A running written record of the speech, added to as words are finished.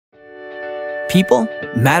People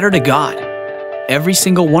matter to God, every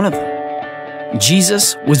single one of them.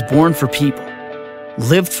 Jesus was born for people,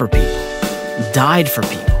 lived for people, died for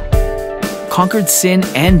people, conquered sin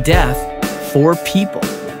and death for people.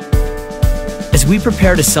 As we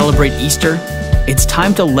prepare to celebrate Easter, it's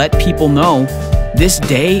time to let people know this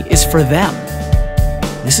day is for them.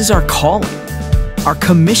 This is our calling, our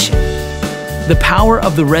commission. The power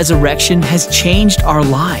of the resurrection has changed our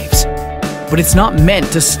lives, but it's not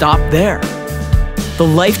meant to stop there. The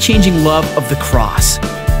life-changing love of the cross,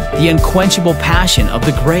 the unquenchable passion of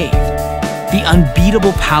the grave, the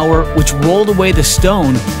unbeatable power which rolled away the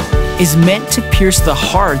stone is meant to pierce the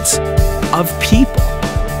hearts of people.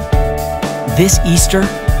 This Easter,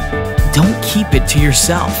 don't keep it to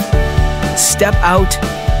yourself. Step out,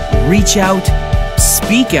 reach out,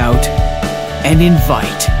 speak out, and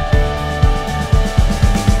invite.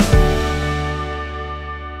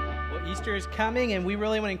 Easter is coming, and we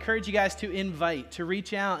really want to encourage you guys to invite, to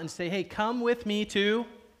reach out and say, hey, come with me to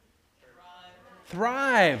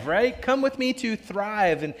thrive, right? Come with me to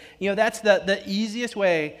thrive. And, that's the easiest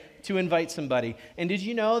way to invite somebody. And did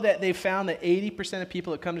you know that they found that 80% of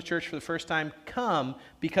people that come to church for the first time come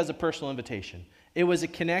because of personal invitation? It was a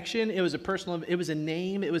connection, it was a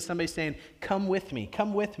name, it was somebody saying, come with me,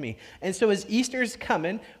 come with me. And so as Easter's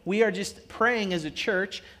coming, we are just praying as a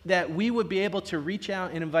church that we would be able to reach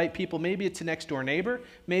out and invite people. Maybe it's a next door neighbor,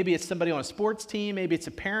 maybe it's somebody on a sports team, maybe it's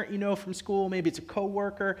a parent you know from school, maybe it's a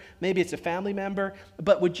coworker, maybe it's a family member.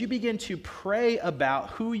 But would you begin to pray about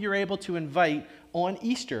who you're able to invite on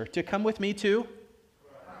Easter to come with me to?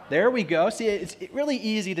 There we go. See, it's really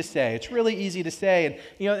easy to say. It's really easy to say. And,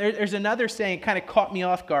 there's another saying, it kind of caught me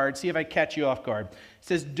off guard. See if I catch you off guard. It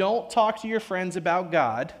says, don't talk to your friends about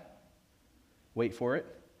God. Wait for it.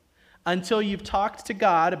 Until you've talked to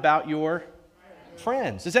God about your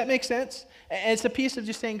friends. Does that make sense? And it's a piece of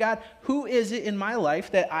just saying, God, who is it in my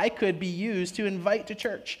life that I could be used to invite to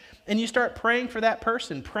church? And you start praying for that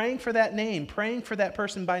person, praying for that name, praying for that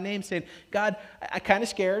person by name, saying, God, I'm kind of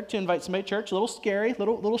scared to invite somebody to church, a little scary,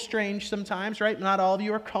 little strange sometimes, right? Not all of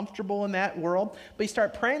you are comfortable in that world. But you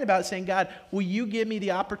start praying about it, saying, God, will you give me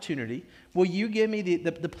the opportunity? Will you give me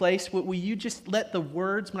the place? Will you just let the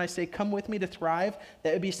words, when I say, come with me to thrive,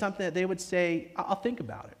 that would be something that they would say, I'll think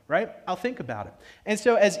about it, right? I'll think about it. And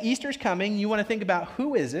so as Easter's coming, you want to think about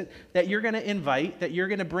who is it that you're going to invite, that you're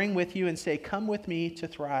going to bring with you and say, come with me to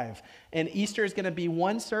thrive. And Easter is going to be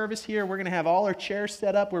one service here. We're going to have all our chairs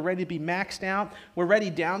set up. We're ready to be maxed out. We're ready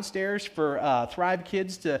downstairs for Thrive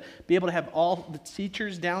Kids to be able to have all the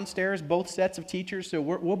teachers downstairs, both sets of teachers. So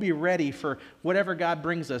we'll be ready for whatever God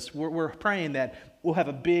brings us. We're praying that we'll have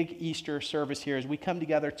a big Easter service here as we come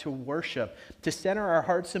together to worship, to center our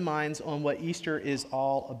hearts and minds on what Easter is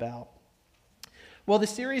all about. Well, the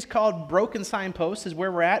series called Broken Signposts is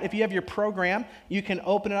where we're at. If you have your program, you can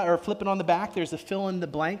open it or flip it on the back. There's a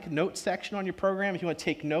fill-in-the-blank notes section on your program. If you want to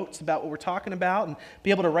take notes about what we're talking about and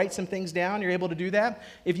be able to write some things down, you're able to do that.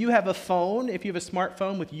 If you have a phone, if you have a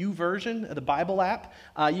smartphone with YouVersion, the Bible app,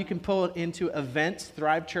 you can pull it into Events,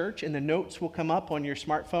 Thrive Church, and the notes will come up on your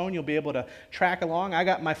smartphone. You'll be able to track along. I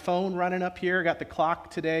got my phone running up here. I got the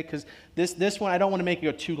clock today because this one, I don't want to make it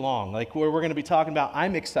go too long. Like where we're going to be talking about,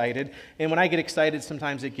 I'm excited, and when I get excited,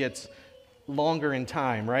 sometimes it gets longer in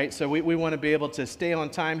time, right? So we want to be able to stay on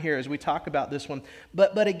time here as we talk about this one.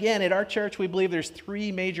 But again, at our church, we believe there's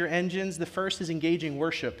three major engines. The first is engaging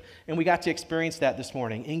worship, and we got to experience that this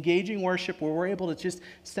morning. Engaging worship where we're able to just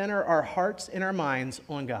center our hearts and our minds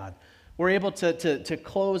on God. We're able to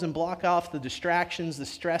close and block off the distractions, the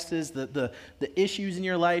stresses, the issues in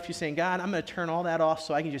your life. You're saying, God, I'm going to turn all that off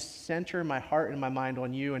so I can just center my heart and my mind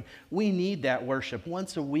on you. And we need that worship.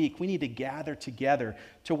 Once a week, we need to gather together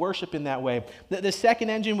to worship in that way. The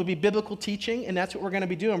second engine would be biblical teaching, and that's what we're going to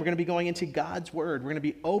be doing. We're going to be going into God's Word. We're going to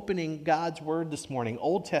be opening God's Word this morning,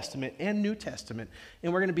 Old Testament and New Testament.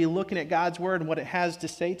 And we're going to be looking at God's Word and what it has to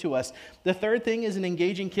say to us. The third thing is an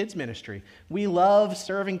engaging kids ministry. We love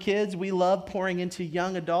serving kids. We love pouring into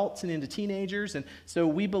young adults and into teenagers. And so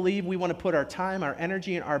we believe we want to put our time, our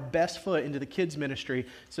energy, and our best foot into the kids ministry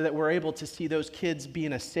so that we're able to see those kids be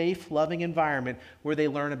in a safe, loving environment where they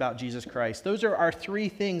learn about Jesus Christ. Those are our three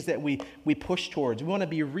things that we push towards. We want to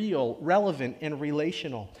be real, relevant, and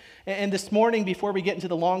relational. And this morning, before we get into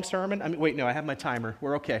the long sermon, I have my timer.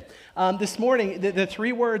 We're okay. This morning, the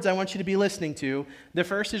three words I want you to be listening to, the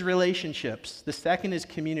first is relationships, the second is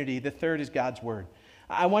community, the third is God's Word.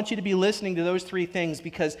 I want you to be listening to those three things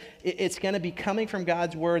because it's going to be coming from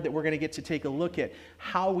God's Word that we're going to get to take a look at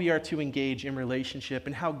how we are to engage in relationship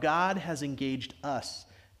and how God has engaged us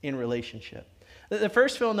in relationship. The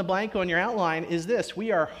first fill in the blank on your outline is this: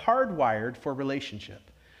 we are hardwired for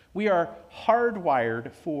relationship. We are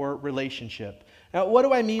hardwired for relationship. Now, what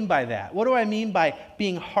do I mean by that? What do I mean by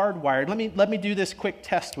being hardwired? Let me do this quick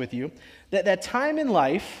test with you. That time in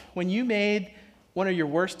life when you made one of your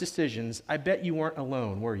worst decisions, I bet you weren't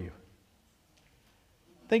alone, were you?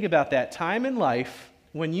 Think about that. Time in life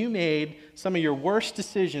when you made some of your worst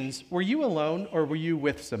decisions, were you alone or were you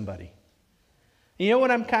with somebody? You know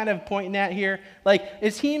what I'm kind of pointing at here? Like,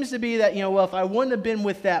 it seems to be that, well, if I wouldn't have been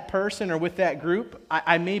with that person or with that group,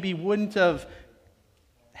 I maybe wouldn't have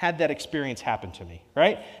had that experience happen to me,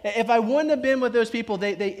 right? If I wouldn't have been with those people,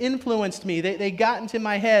 they influenced me, they got into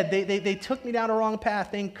my head, they took me down a wrong path,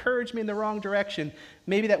 they encouraged me in the wrong direction,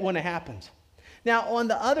 maybe that wouldn't have happened. Now, on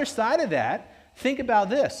the other side of that, think about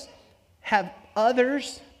this. Have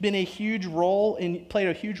others played a huge role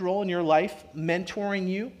in your life, mentoring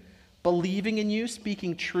you, believing in you,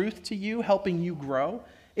 speaking truth to you, helping you grow?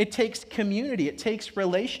 It takes community. It takes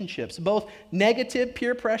relationships, both negative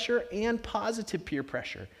peer pressure and positive peer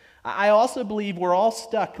pressure. I also believe we're all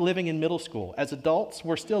stuck living in middle school. As adults,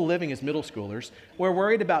 we're still living as middle schoolers. We're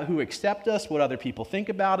worried about who accept us, what other people think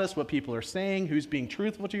about us, what people are saying, who's being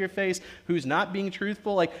truthful to your face, who's not being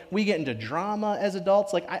truthful. Like, we get into drama as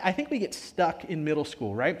adults. Like, I think we get stuck in middle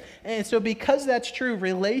school, right? And so because that's true,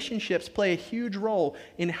 relationships play a huge role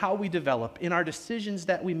in how we develop, in our decisions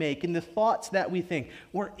that we make, in the thoughts that we think.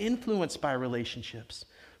 We're influenced by relationships.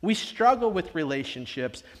 We struggle with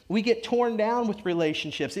relationships. We get torn down with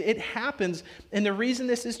relationships. It happens, and the reason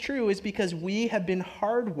this is true is because we have been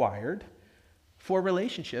hardwired for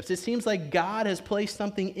relationships. It seems like God has placed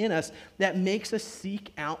something in us that makes us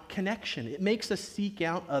seek out connection. It makes us seek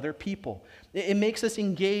out other people. It makes us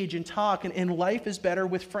engage and talk, and life is better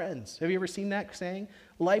with friends. Have you ever seen that saying?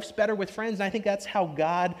 Life's better with friends, and I think that's how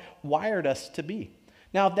God wired us to be.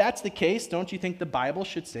 Now, if that's the case, don't you think the Bible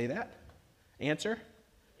should say that? Answer?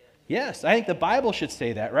 Yes, I think the Bible should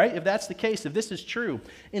say that, right? If that's the case, if this is true.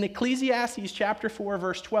 In Ecclesiastes chapter 4,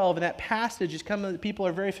 verse 12, and that passage is something that people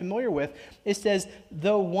are very familiar with, it says,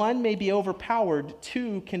 though one may be overpowered,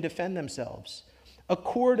 two can defend themselves. A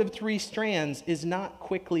cord of 3 strands is not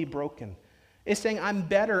quickly broken. It's saying I'm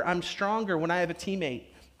better, I'm stronger when I have a teammate.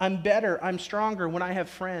 I'm better, I'm stronger when I have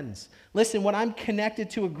friends. Listen, when I'm connected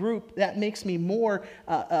to a group, that makes me more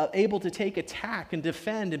able to take attack and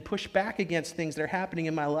defend and push back against things that are happening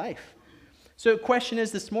in my life. So the question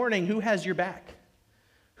is this morning, who has your back?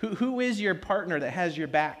 Who is your partner that has your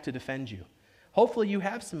back to defend you? Hopefully you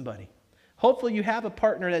have somebody. Hopefully you have a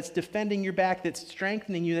partner that's defending your back, that's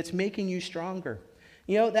strengthening you, that's making you stronger.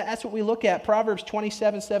 That's what we look at. Proverbs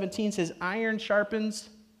 27:17 says, iron sharpens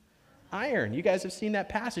iron. You guys have seen that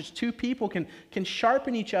passage. 2 people can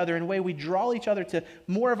sharpen each other in a way we draw each other to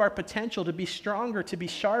more of our potential, to be stronger, to be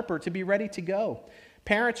sharper, to be ready to go.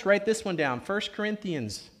 Parents, write this one down. 1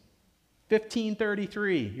 Corinthians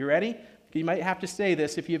 15:33. You ready? You might have to say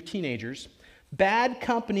this if you have teenagers. Bad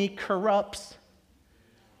company corrupts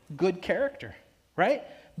good character, right?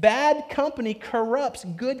 Bad company corrupts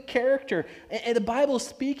good character. And the Bible is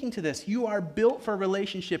speaking to this. You are built for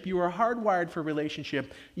relationship. You are hardwired for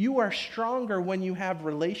relationship. You are stronger when you have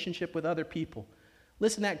relationship with other people.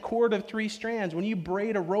 Listen, that cord of 3 strands, when you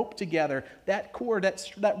braid a rope together, that cord,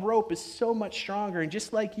 that rope is so much stronger. And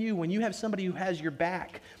just like you, when you have somebody who has your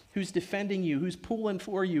back, who's defending you, who's pulling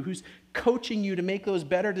for you, who's coaching you to make those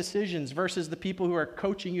better decisions versus the people who are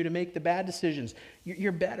coaching you to make the bad decisions,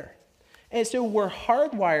 you're better. And so we're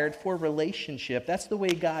hardwired for relationship. That's the way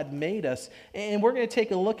God made us. And we're going to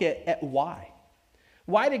take a look at why.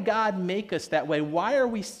 Why did God make us that way? Why are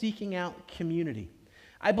we seeking out community?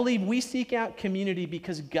 I believe we seek out community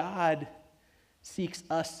because God seeks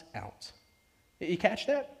us out. You catch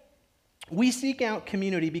that? We seek out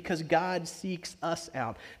community because God seeks us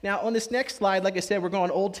out. Now, on this next slide, like I said, we're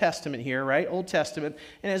going Old Testament here, right? Old Testament.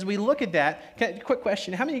 And as we look at that, quick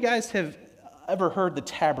question. How many of you guys have ever heard the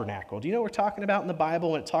tabernacle? Do you know what we're talking about in the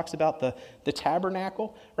Bible when it talks about the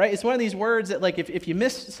tabernacle? Right? It's one of these words that, like, if you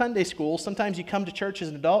miss Sunday school, sometimes you come to church as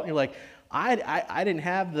an adult and you're like, I didn't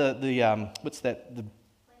have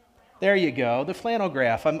there you go, the flannel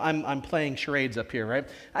graph. I'm playing charades up here, right?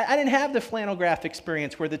 I didn't have the flannel graph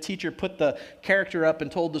experience where the teacher put the character up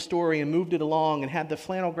and told the story and moved it along and had the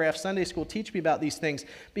flannel graph Sunday school teach me about these things.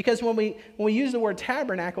 Because when we use the word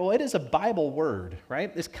tabernacle, it is a Bible word,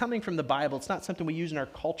 right? It's coming from the Bible. It's not something we use in our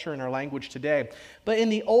culture and our language today. But in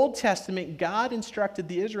the Old Testament, God instructed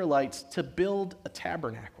the Israelites to build a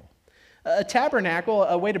tabernacle. A tabernacle,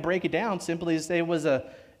 a way to break it down simply is it was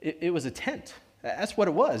a tent. That's what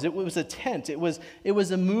it was. It was a tent. It was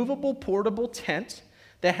a movable, portable tent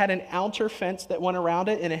that had an outer fence that went around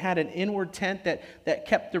it, and it had an inward tent that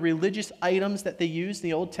kept the religious items that they used in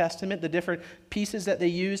the Old Testament, the different pieces that they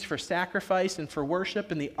used for sacrifice and for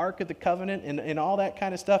worship, and the Ark of the Covenant and all that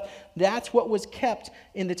kind of stuff. That's what was kept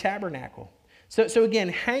in the tabernacle. So again,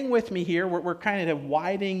 hang with me here. We're kind of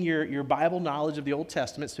widening your Bible knowledge of the Old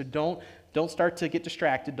Testament, so don't start to get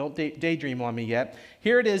distracted. Don't daydream on me yet.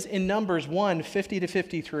 Here it is in Numbers 1, 50 to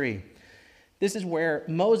 53. This is where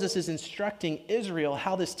Moses is instructing Israel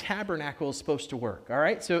how this tabernacle is supposed to work. All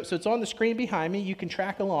right, so it's on the screen behind me. You can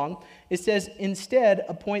track along. It says, instead,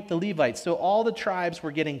 appoint the Levites. So all the tribes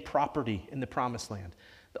were getting property in the Promised Land.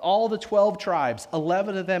 All the 12 tribes,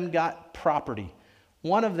 11 of them got property.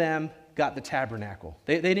 One of them got the tabernacle.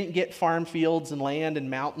 They didn't get farm fields and land and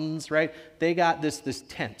mountains, right? They got this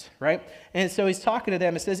tent, right? And so he's talking to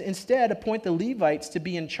them. It says, instead, appoint the Levites to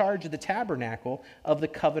be in charge of the tabernacle of the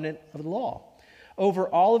covenant of the law, over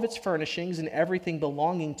all of its furnishings and everything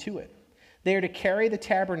belonging to it. They are to carry the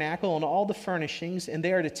tabernacle and all the furnishings, and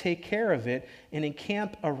they are to take care of it and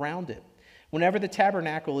encamp around it. Whenever the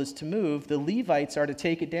tabernacle is to move, the Levites are to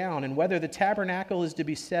take it down, and whether the tabernacle is to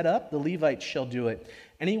be set up, the Levites shall do it.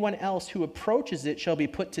 Anyone else who approaches it shall be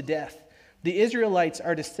put to death. The Israelites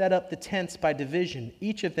are to set up the tents by division,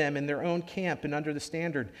 each of them in their own camp and under the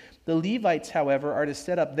standard. The Levites, however, are to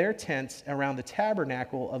set up their tents around the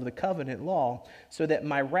tabernacle of the covenant law, so that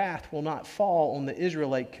my wrath will not fall on the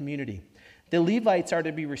Israelite community. The Levites are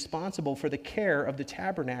to be responsible for the care of the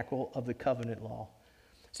tabernacle of the covenant law.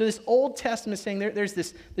 So this Old Testament is saying there's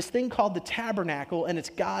this thing called the tabernacle, and it's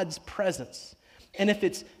God's presence. And if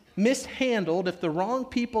it's mishandled, if the wrong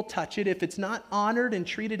people touch it, if it's not honored and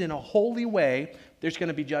treated in a holy way, there's going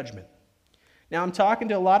to be judgment. Now, I'm talking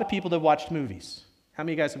to a lot of people that watched movies. How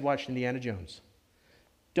many of you guys have watched Indiana Jones?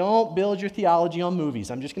 Don't build your theology on movies.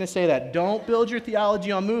 I'm just going to say that. Don't build your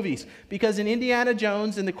theology on movies. Because in Indiana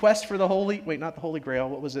Jones and the quest for the not the Holy Grail,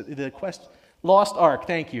 what was it? The quest... Lost Ark,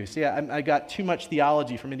 thank you. See, I got too much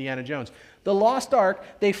theology from Indiana Jones. The Lost Ark,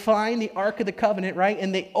 they find the Ark of the Covenant, right?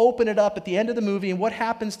 And they open it up at the end of the movie, and what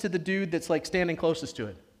happens to the dude that's like standing closest to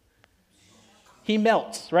it? He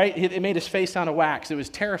melts, right? It made his face out of wax. It was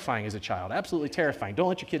terrifying as a child, absolutely terrifying. Don't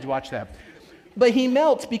let your kids watch that. But he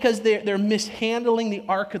melts because they're mishandling the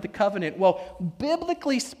Ark of the Covenant. Well,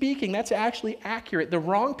 biblically speaking, that's actually accurate. The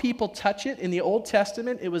wrong people touch it. In the Old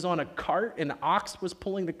Testament, it was on a cart. An ox was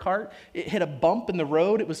pulling the cart. It hit a bump in the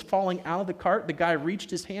road. It was falling out of the cart. The guy reached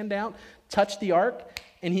his hand out, touched the ark,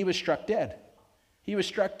 and he was struck dead. He was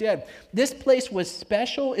struck dead. This place was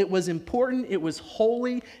special. It was important. It was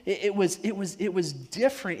holy. It was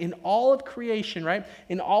different in all of creation, right?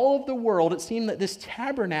 In all of the world, it seemed that this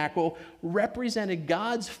tabernacle represented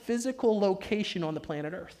God's physical location on the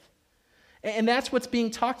planet Earth. And that's what's being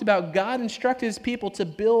talked about. God instructed his people to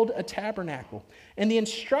build a tabernacle. And the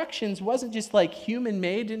instructions wasn't just like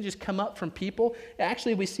human-made, didn't just come up from people.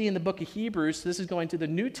 Actually, we see in the book of Hebrews, so this is going to the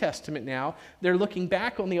New Testament now, they're looking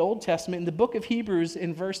back on the Old Testament. In the book of Hebrews,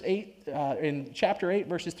 in in chapter 8,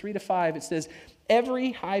 verses 3 to 5, it says,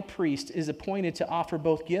 every high priest is appointed to offer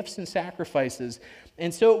both gifts and sacrifices.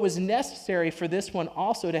 And so it was necessary for this one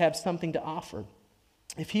also to have something to offer.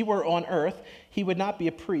 If he were on earth, he would not be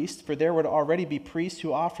a priest, for there would already be priests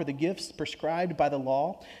who offer the gifts prescribed by the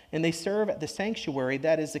law, and they serve at the sanctuary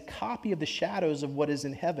that is a copy of the shadows of what is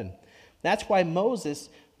in heaven. That's why Moses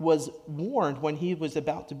was warned when he was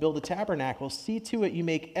about to build the tabernacle, see to it you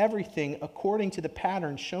make everything according to the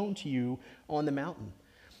pattern shown to you on the mountain.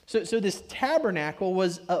 So this tabernacle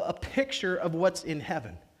was a picture of what's in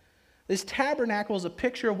heaven. This tabernacle is a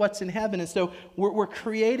picture of what's in heaven. And so we're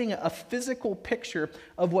creating a physical picture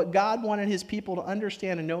of what God wanted his people to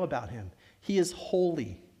understand and know about him. He is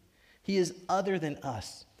holy. He is other than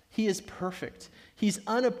us. He is perfect. He's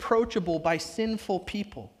unapproachable by sinful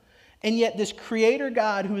people. And yet this creator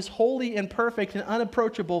God who is holy and perfect and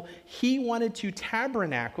unapproachable, he wanted to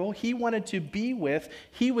tabernacle. He wanted to be with.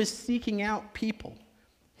 He was seeking out people.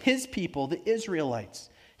 His people, the Israelites.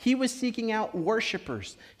 He was seeking out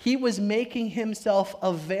worshipers. He was making himself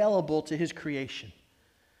available to his creation.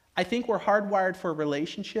 I think we're hardwired for a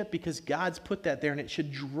relationship because God's put that there and it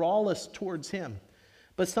should draw us towards him.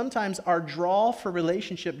 But sometimes our draw for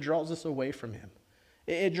relationship draws us away from him.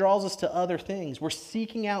 It draws us to other things. We're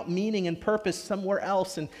seeking out meaning and purpose somewhere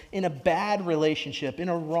else and in a bad relationship, in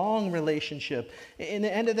a wrong relationship. In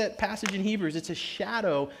the end of that passage in Hebrews, it's a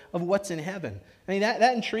shadow of what's in heaven. I mean,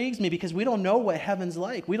 that intrigues me because we don't know what heaven's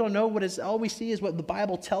like. We don't know what it's, all we see is what the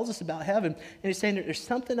Bible tells us about heaven. And it's saying that there's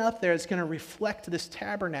something up there that's going to reflect this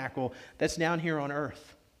tabernacle that's down here on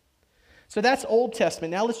earth. So that's Old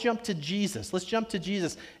Testament. Now let's jump to Jesus.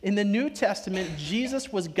 In the New Testament,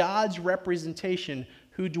 Jesus was God's representation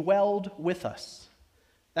who dwelled with us.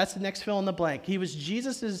 That's the next fill in the blank. He was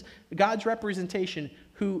God's representation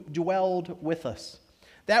who dwelled with us.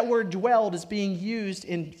 That word dwelled is being used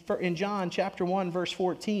in John chapter 1, verse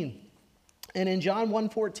 14. And in John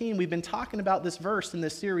 1:14, we've been talking about this verse in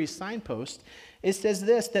this series, Signposts. It says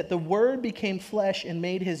this, that the Word became flesh and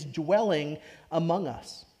made his dwelling among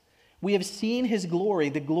us. We have seen his glory,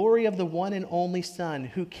 the glory of the one and only Son,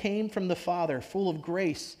 who came from the Father, full of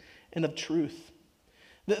grace and of truth.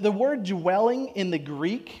 The word dwelling in the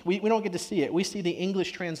Greek, we don't get to see it. We see the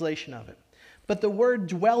English translation of it. But the word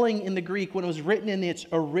dwelling in the Greek, when it was written in its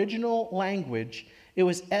original language, it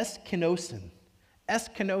was eskenosin.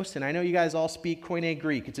 Eskenosin. I know you guys all speak Koine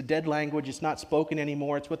Greek. It's a dead language. It's not spoken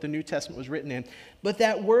anymore. It's what the New Testament was written in. But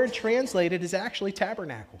that word translated is actually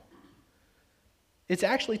tabernacle. It's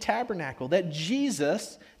actually tabernacle. That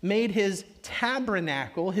Jesus made his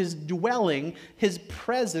tabernacle, his dwelling, his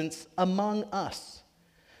presence among us.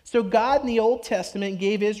 So God in the Old Testament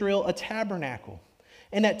gave Israel a tabernacle.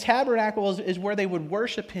 And that tabernacle is where they would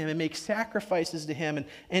worship him and make sacrifices to him. And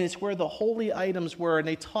it's where the holy items were. And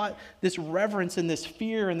they taught this reverence and this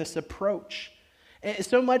fear and this approach. And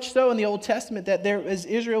so much so in the Old Testament that as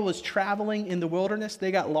Israel was traveling in the wilderness,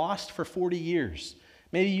 they got lost for 40 years.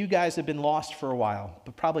 Maybe you guys have been lost for a while,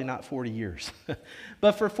 but probably not 40 years.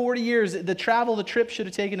 But for 40 years, the trip should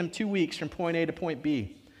have taken them 2 weeks from point A to point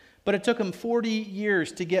B. But it took them 40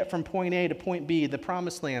 years to get from point A to point B, the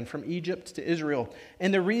promised land, from Egypt to Israel.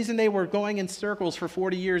 And the reason they were going in circles for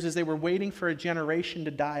 40 years is they were waiting for a generation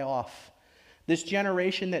to die off. This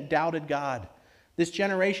generation that doubted God. This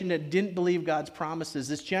generation that didn't believe God's promises.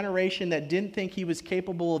 This generation that didn't think he was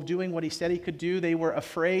capable of doing what he said he could do. They were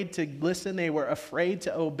afraid to listen. They were afraid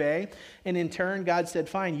to obey. And in turn, God said,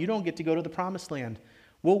 fine, you don't get to go to the promised land.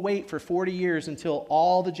 We'll wait for 40 years until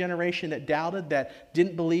all the generation that doubted, that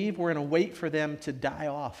didn't believe, we're going to wait for them to die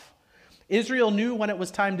off. Israel knew when it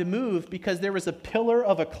was time to move because there was a pillar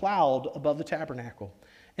of a cloud above the tabernacle,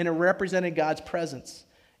 and it represented God's presence.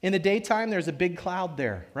 In the daytime, there's a big cloud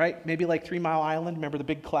there, right? Maybe like 3 Mile Island. Remember the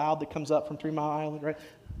big cloud that comes up from 3 Mile Island, right?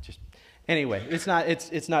 Anyway, it's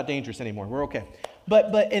not dangerous anymore. We're okay.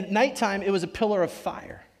 But at nighttime, it was a pillar of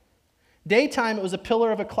fire. Daytime, it was a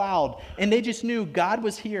pillar of a cloud, and they just knew God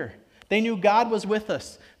was here. They knew God was with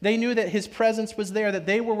us. They knew that his presence was there, that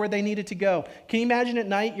they were where they needed to go. Can you imagine at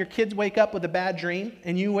night, your kids wake up with a bad dream,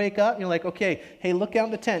 and you wake up, and you're like, okay, hey, look out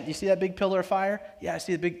in the tent. Do you see that big pillar of fire? Yeah, I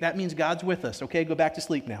see that means God's with us. Okay, go back to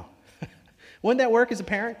sleep now. Wouldn't that work as a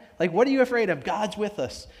parent? Like, what are you afraid of? God's with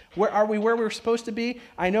us. Are we where we're supposed to be?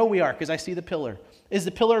 I know we are because I see the pillar. Is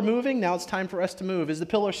the pillar moving? Now it's time for us to move. Is the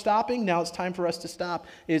pillar stopping? Now it's time for us to stop.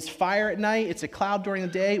 It's fire at night. It's a cloud during the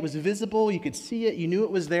day. It was visible. You could see it. You knew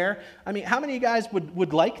it was there. I mean, how many of you guys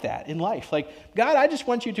would like that in life? Like, God, I just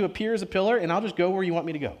want you to appear as a pillar, and I'll just go where you want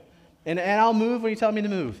me to go. And I'll move when you tell me to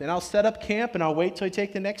move. And I'll set up camp, and I'll wait till you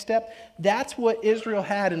take the next step. That's what Israel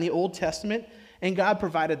had in the Old Testament. And God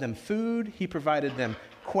provided them food. He provided them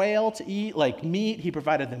quail to eat, like meat. He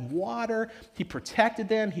provided them water. He protected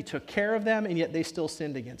them. He took care of them, and yet they still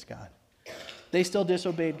sinned against God. They still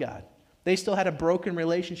disobeyed God. They still had a broken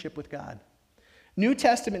relationship with God. New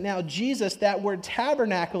Testament now, Jesus, that word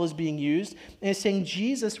tabernacle is being used, and it's saying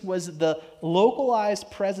Jesus was the localized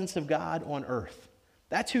presence of God on earth.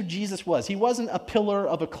 That's who Jesus was. He wasn't a pillar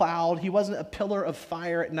of a cloud. He wasn't a pillar of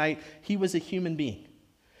fire at night. He was a human being.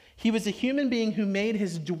 He was a human being who made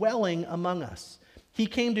his dwelling among us. He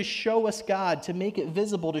came to show us God, to make it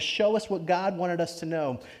visible, to show us what God wanted us to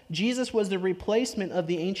know. Jesus was the replacement of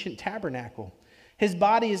the ancient tabernacle. His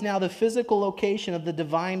body is now the physical location of the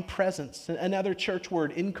divine presence. Another church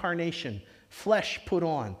word, incarnation, flesh put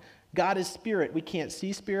on. God is spirit. We can't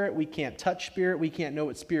see spirit. We can't touch spirit. We can't know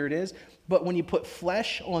what spirit is. But when you put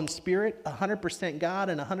flesh on spirit, 100% God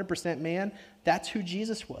and 100% man, that's who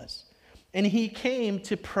Jesus was. And he came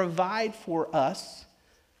to provide for us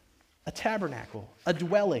a tabernacle, a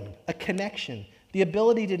dwelling, a connection, the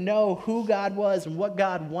ability to know who God was and what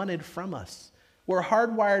God wanted from us. We're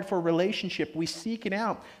hardwired for relationship. We seek it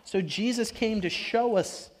out. So Jesus came to show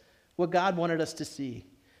us what God wanted us to see.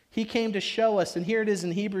 He came to show us, and here it is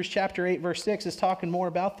in Hebrews chapter 8, verse 6, is talking more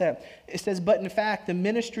about that. It says, but in fact, the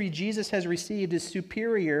ministry Jesus has received is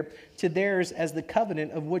superior to theirs as the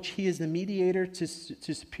covenant of which he is the mediator to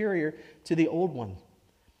superior to the old one.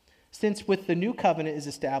 Since with the new covenant is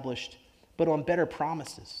established, but on better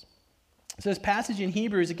promises. So this passage in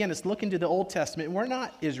Hebrews, again, it's looking to the Old Testament. And we're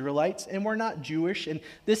not Israelites, and we're not Jewish, and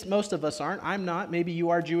this, most of us aren't. I'm not. Maybe you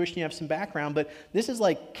are Jewish and you have some background, but this is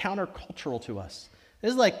like countercultural to us.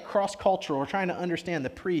 This is like cross-cultural. We're trying to understand the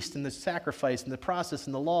priest and the sacrifice and the process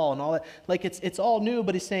and the law and all that. Like it's all new,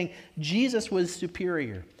 but he's saying Jesus was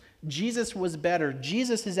superior. Jesus was better.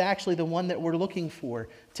 Jesus is actually the one that we're looking for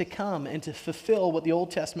to come and to fulfill what the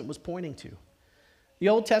Old Testament was pointing to. The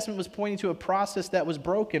Old Testament was pointing to a process that was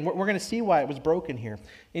broken. We're going to see why it was broken here.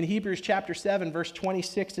 In Hebrews chapter 7, verse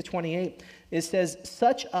 26 to 28, it says,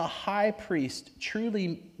 "Such a high priest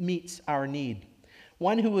truly meets our need,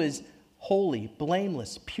 one who is holy,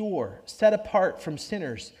 blameless, pure, set apart from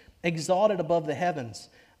sinners, exalted above the heavens.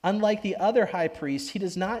 Unlike the other high priests, he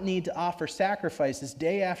does not need to offer sacrifices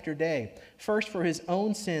day after day, first for his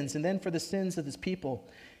own sins and then for the sins of his people.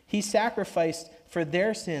 He sacrificed for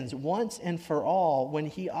their sins once and for all when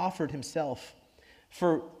he offered himself.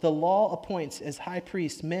 For the law appoints as high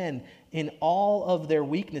priests men in all of their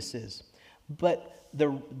weaknesses, but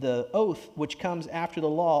the oath which comes after the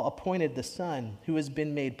law appointed the Son, who has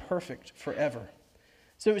been made perfect forever."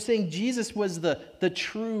 So it's saying Jesus was the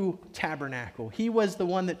true tabernacle. He was the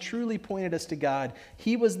one that truly pointed us to God.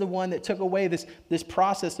 He was the one that took away this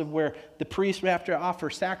process of where the priest would have to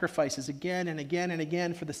offer sacrifices again and again and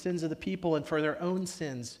again for the sins of the people and for their own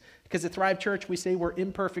sins. Because at Thrive Church, we say we're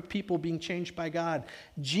imperfect people being changed by God.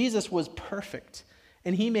 Jesus was perfect.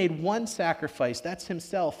 And he made one sacrifice, that's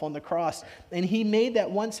himself on the cross. And he made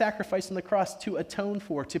that one sacrifice on the cross to atone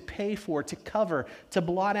for, to pay for, to cover, to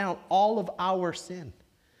blot out all of our sin.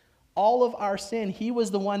 All of our sin. He was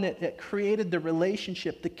the one that created the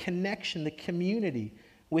relationship, the connection, the community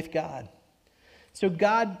with God. So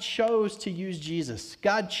God chose to use Jesus.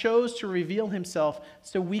 God chose to reveal himself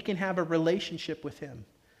so we can have a relationship with him.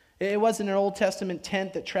 It wasn't an Old Testament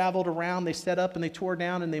tent that traveled around, they set up and they tore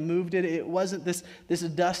down and they moved it. It wasn't this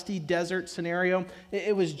dusty desert scenario.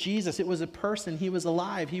 It was Jesus. It was a person. He was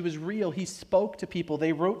alive. He was real. He spoke to people.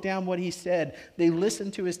 They wrote down what he said. They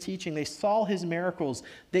listened to his teaching. They saw his miracles.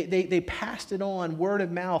 They passed it on, word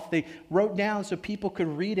of mouth. They wrote down so people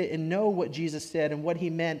could read it and know what Jesus said and what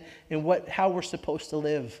he meant and how we're supposed to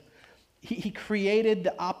live. He created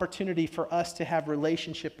the opportunity for us to have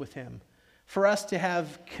relationship with him, for us to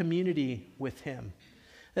have community with him.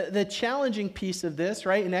 The challenging piece of this,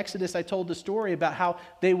 right, in Exodus I told the story about how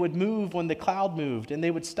they would move when the cloud moved and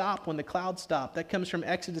they would stop when the cloud stopped. That comes from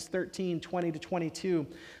Exodus 13, 20 to 22.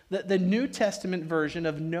 The New Testament version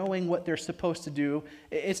of knowing what they're supposed to do,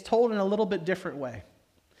 it's told in a little bit different way.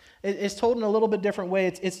 It's told in a little bit different way.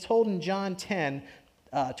 It's told in John 10,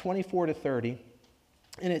 24 to 30.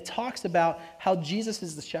 And it talks about how Jesus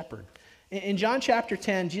is the shepherd. In John chapter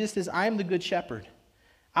 10, Jesus says, "I am the good shepherd.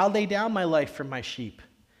 I'll lay down my life for my sheep.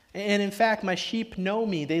 And in fact, my sheep know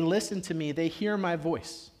me. They listen to me. They hear my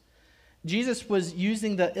voice." Jesus was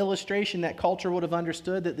using the illustration that culture would have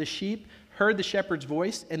understood, that the sheep heard the shepherd's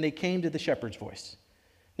voice and they came to the shepherd's voice.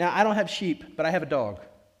 Now, I don't have sheep, but I have a dog.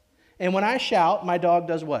 And when I shout, my dog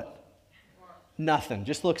does what? Nothing.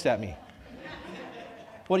 Just looks at me.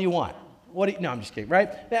 What do you want? No, I'm just kidding,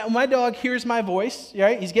 right? Now, my dog hears my voice,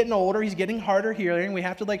 right? He's getting older. He's getting harder hearing. We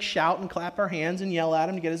have to shout and clap our hands and yell at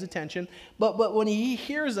him to get his attention. But when he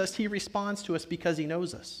hears us, he responds to us because he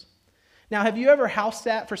knows us. Now, have you ever house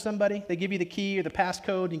sat for somebody? They give you the key or the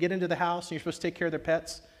passcode and you get into the house and you're supposed to take care of their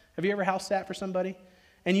pets. Have you ever house sat for somebody?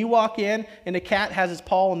 And you walk in and the cat has his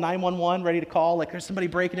paw on 911 ready to call, like there's somebody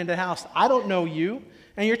breaking into the house. I don't know you.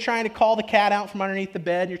 And you're trying to call the cat out from underneath the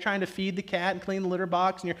bed. You're trying to feed the cat and clean the litter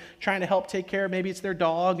box. And you're trying to help take care of, maybe it's their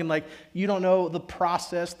dog. And you don't know the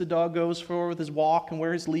process the dog goes for with his walk and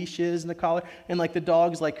where his leash is and the collar. And the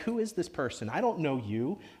dog's like, "Who is this person? I don't know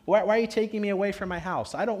you. Why are you taking me away from my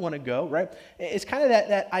house? I don't want to go," right? It's kind of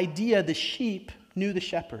that idea. The sheep knew the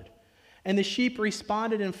shepherd. And the sheep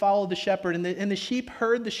responded and followed the shepherd. And the sheep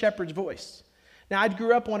heard the shepherd's voice. Now, I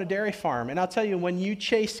grew up on a dairy farm, and I'll tell you, when you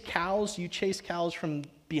chase cows from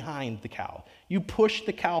behind the cow. You push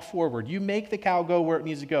the cow forward. You make the cow go where it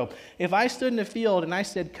needs to go. If I stood in a field and I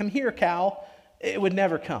said, "Come here, cow," it would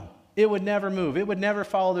never come. It would never move. It would never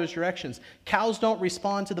follow those directions. Cows don't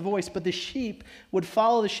respond to the voice, but the sheep would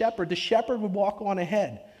follow the shepherd. The shepherd would walk on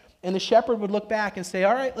ahead. And the shepherd would look back and say,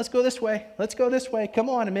 "All right, let's go this way. Let's go this way. Come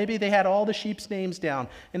on." And maybe they had all the sheep's names down,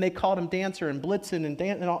 and they called him Dancer and Blitzen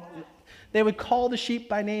and all. They would call the sheep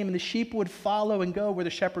by name, and the sheep would follow and go where the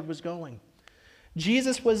shepherd was going.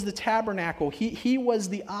 Jesus was the tabernacle. He was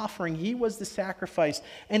the offering. He was the sacrifice.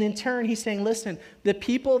 And in turn, he's saying, listen, the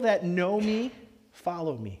people that know me,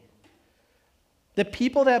 follow me. The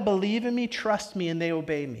people that believe in me, trust me, and they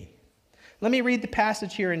obey me. Let me read the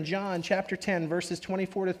passage here in John chapter 10, verses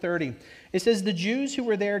 24 to 30. It says, "The Jews who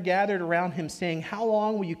were there gathered around him, saying, 'How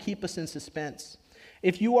long will you keep us in suspense?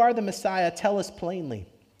 If you are the Messiah, tell us plainly.'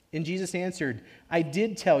 And Jesus answered, 'I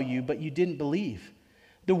did tell you, but you didn't believe.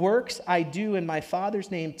 The works I do in my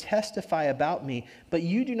Father's name testify about me, but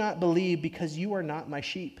you do not believe because you are not my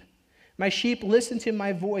sheep. My sheep listen to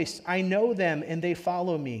my voice. I know them and they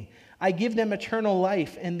follow me. I give them eternal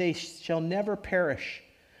life and they shall never perish.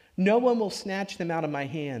 No one will snatch them out of my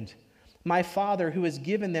hand. My Father who has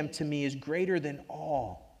given them to me is greater than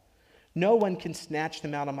all. No one can snatch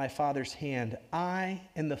them out of my Father's hand. I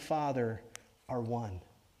and the Father are one.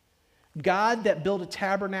 God that built a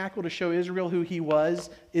tabernacle to show Israel who he was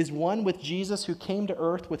is one with Jesus who came to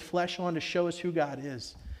earth with flesh on to show us who God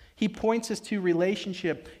is. He points us to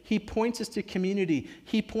relationship. He points us to community.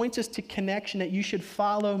 He points us to connection, that you should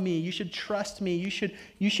follow me. You should trust me.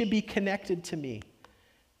 You should be connected to me.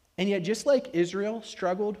 And yet, just like Israel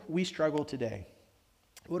struggled, we struggle today.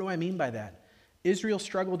 What do I mean by that? Israel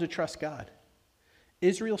struggled to trust God.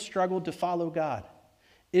 Israel struggled to follow God.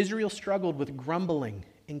 Israel struggled with grumbling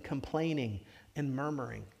and complaining and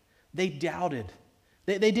murmuring. They doubted.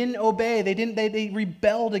 They didn't obey. They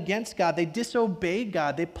rebelled against God. They disobeyed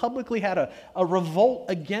God. They publicly had a revolt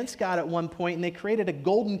against God at one point, and they created a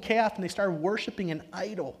golden calf, and they started worshiping an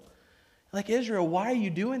idol. Like, Israel, why are you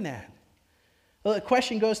doing that? Well, the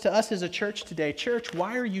question goes to us as a church today. Church,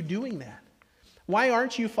 why are you doing that? Why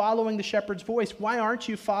aren't you following the shepherd's voice? Why aren't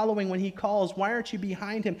you following when he calls? Why aren't you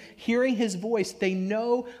behind him, hearing his voice? They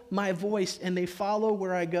know my voice and they follow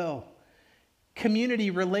where I go. Community,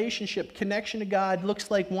 relationship, connection to God looks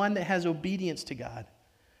like one that has obedience to God,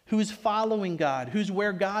 who's following God, who's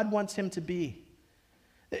where God wants him to be.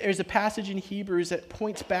 There's a passage in Hebrews that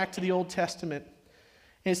points back to the Old Testament.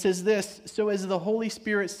 And it says this, so as the Holy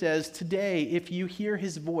Spirit says, today, if you hear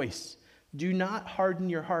his voice, do not harden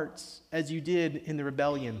your hearts as you did in the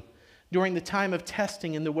rebellion during the time of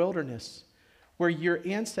testing in the wilderness, where your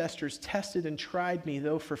ancestors tested and tried me,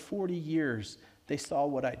 though for 40 years they saw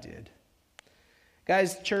what I did.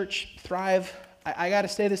 Guys, church, Thrive, I got to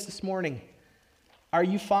say this morning. Are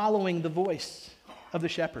you following the voice of the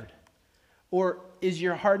shepherd? Or is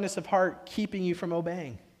your hardness of heart keeping you from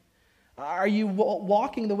obeying? Are you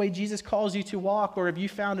walking the way Jesus calls you to walk, or have you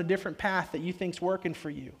found a different path that you think's working for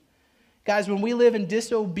you? Guys, when we live in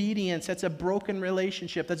disobedience, that's a broken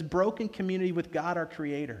relationship. That's broken community with God, our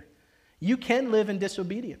Creator. You can live in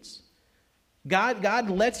disobedience.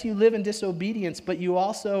 God lets you live in disobedience, but you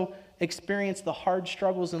also experience the hard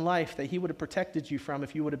struggles in life that he would have protected you from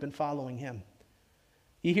if you would have been following him.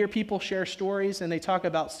 You hear people share stories and they talk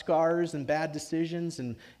about scars and bad decisions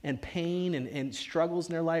and pain and struggles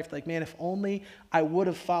in their life. Like, man, if only I would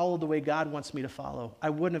have followed the way God wants me to follow,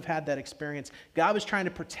 I wouldn't have had that experience. God was trying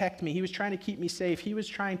to protect me. He was trying to keep me safe. He was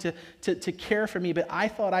trying to care for me, but I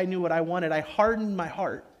thought I knew what I wanted. I hardened my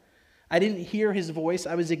heart. I didn't hear his voice.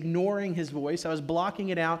 I was ignoring his voice. I was blocking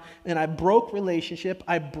it out, and I broke relationship.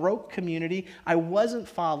 I broke community. I wasn't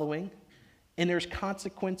following, and there's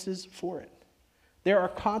consequences for it. There are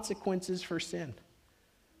consequences for sin,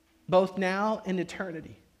 both now and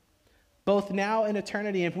eternity. Both now and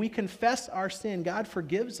eternity. If we confess our sin, God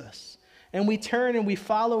forgives us. And we turn and we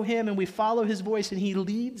follow him and we follow his voice and he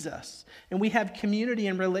leads us. And we have community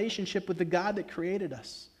and relationship with the God that created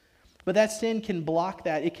us. But that sin can block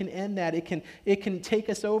that. It can end that. It can take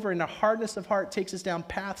us over, and the hardness of heart takes us down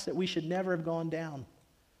paths that we should never have gone down.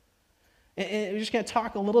 And we're just going to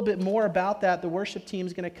talk a little bit more about that. The worship team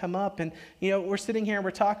is going to come up, and we're sitting here and we're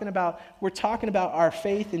talking about our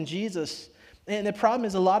faith in Jesus. And the problem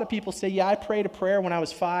is, a lot of people say, yeah, I prayed a prayer when I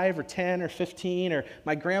was 5 or 10 or 15, or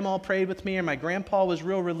my grandma prayed with me, or my grandpa was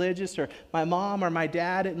real religious, or my mom or my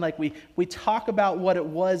dad. And like we talk about what it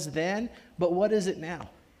was then, but what is it now?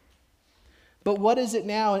 But what is it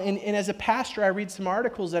now? And as a pastor, I read some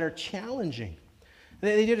articles that are challenging.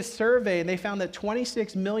 They did a survey, and they found that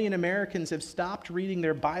 26 million Americans have stopped reading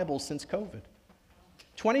their Bibles since COVID.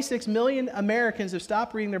 26 million Americans have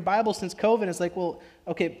stopped reading their Bibles since COVID. It's like, well,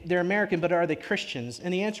 okay, they're American, but are they Christians?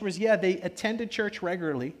 And the answer was, yeah, they attended church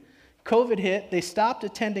regularly. COVID hit, they stopped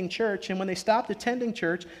attending church, and when they stopped attending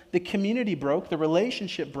church, the community broke, the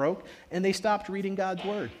relationship broke, and they stopped reading God's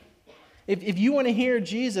Word. If you want to hear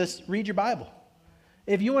Jesus, read your Bible.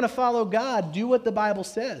 If you want to follow God, do what the Bible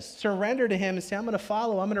says. Surrender to him and say, I'm going to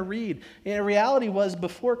follow, I'm going to read. And the reality was,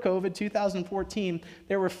 before COVID, 2014,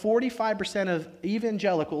 there were 45% of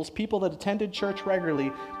evangelicals, people that attended church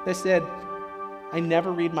regularly, that said, I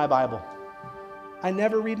never read my Bible. I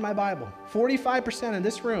never read my Bible. 45% in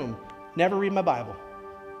this room never read my Bible.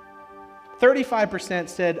 35%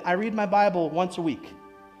 said, I read my Bible once a week.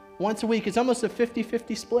 Once a week. It's almost a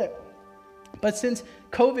 50-50 split. But since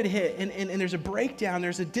COVID hit and there's a breakdown,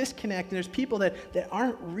 there's a disconnect, and there's people that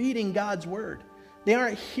aren't reading God's Word. They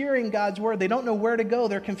aren't hearing God's word. They don't know where to go.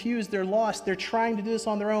 They're confused. They're lost. They're trying to do this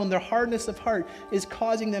on their own. Their hardness of heart is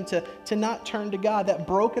causing them to not turn to God. That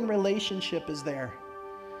broken relationship is there.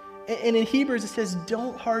 And in Hebrews it says,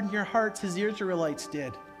 don't harden your hearts as the Israelites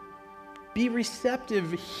did. Be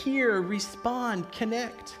receptive, hear, respond,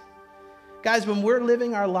 connect. Guys, when we're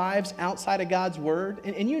living our lives outside of God's word,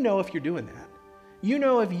 and you know if you're doing that, you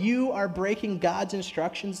know if you are breaking God's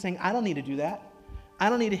instructions, saying, I don't need to do that. I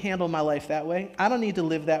don't need to handle my life that way. I don't need to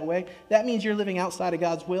live that way. That means you're living outside of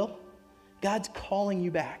God's will. God's calling you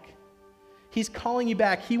back. He's calling you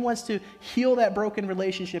back. He wants to heal that broken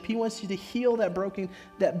relationship. He wants you to heal that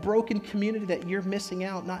broken community that you're missing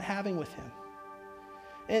out, not having with him.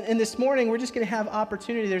 And this morning, we're just going to have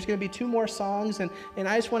opportunity. There's going to be 2 more songs, and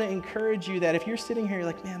I just want to encourage you that if you're sitting here, you're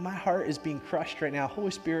like, man, my heart is being crushed right now.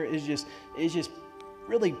 Holy Spirit is just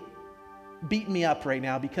really beating me up right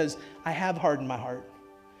now because I have hardened my heart.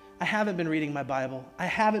 I haven't been reading my Bible. I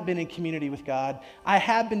haven't been in community with God. I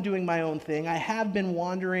have been doing my own thing. I have been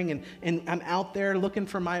wandering, and I'm out there looking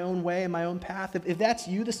for my own way and my own path. If that's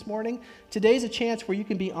you this morning, today's a chance where you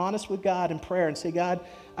can be honest with God in prayer and say, God,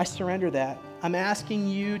 I surrender that. I'm asking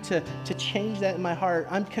you to change that in my heart.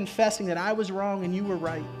 I'm confessing that I was wrong and you were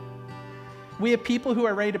right. We have people who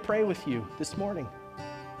are ready to pray with you this morning.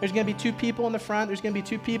 There's going to be 2 people in the front. There's going to be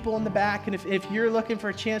 2 people in the back. And if you're looking for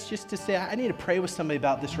a chance just to say, I need to pray with somebody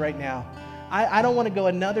about this right now. I don't want to go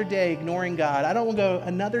another day ignoring God. I don't want to go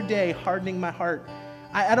another day hardening my heart.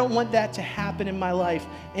 I don't want that to happen in my life.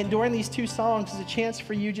 And during these 2 songs is a chance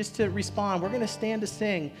for you just to respond. We're going to stand to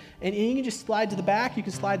sing. And you can just slide to the back. You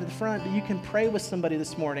can slide to the front. But you can pray with somebody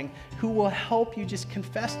this morning who will help you just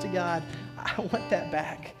confess to God, I want that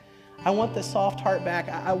back. I want the soft heart back.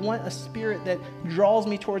 I want a spirit that draws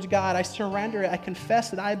me towards God. I surrender it. I confess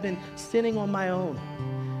that I've been sinning on my own.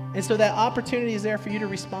 And so that opportunity is there for you to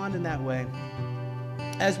respond in that way.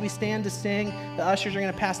 As we stand to sing, the ushers are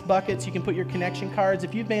going to pass buckets. You can put your connection cards.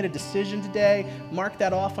 If you've made a decision today, mark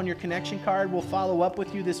that off on your connection card. We'll follow up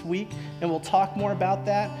with you this week, and we'll talk more about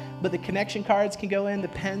that. But the connection cards can go in. The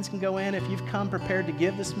pens can go in. If you've come prepared to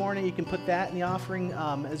give this morning, you can put that in the offering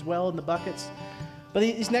as well in the buckets. But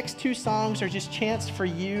these next 2 songs are just chance for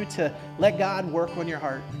you to let God work on your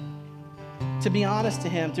heart, to be honest to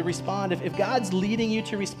him, to respond. If God's leading you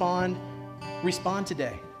to respond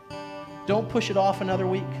today. Don't push it off another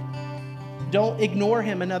week. Don't ignore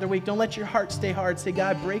him another week. Don't let your heart stay hard. Say,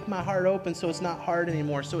 God, break my heart open so it's not hard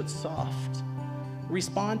anymore, so it's soft.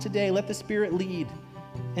 Respond today. Let the Spirit lead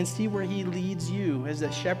and see where he leads you as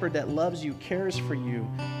that shepherd that loves you, cares for you,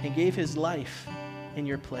 and gave his life in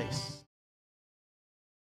your place.